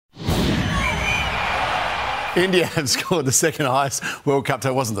India have scored the second highest World Cup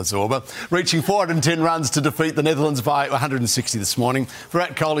total, wasn't the Zorba, reaching 410 runs to defeat the Netherlands by 160 this morning.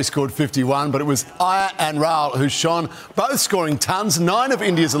 Virat Kohli scored 51, but it was Iyer and Rahul who shone, both scoring tons. 9 of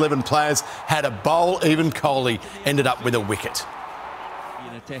India's 11 players had a bowl. Even Kohli ended up with a wicket.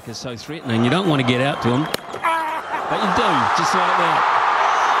 An attack is so threatening, you don't want to get out to him, but you do, just like that.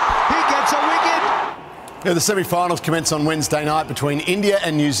 He gets a wicket. Yeah, the semi-finals commence on Wednesday night between India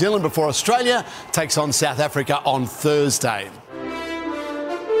and New Zealand before Australia takes on South Africa on Thursday.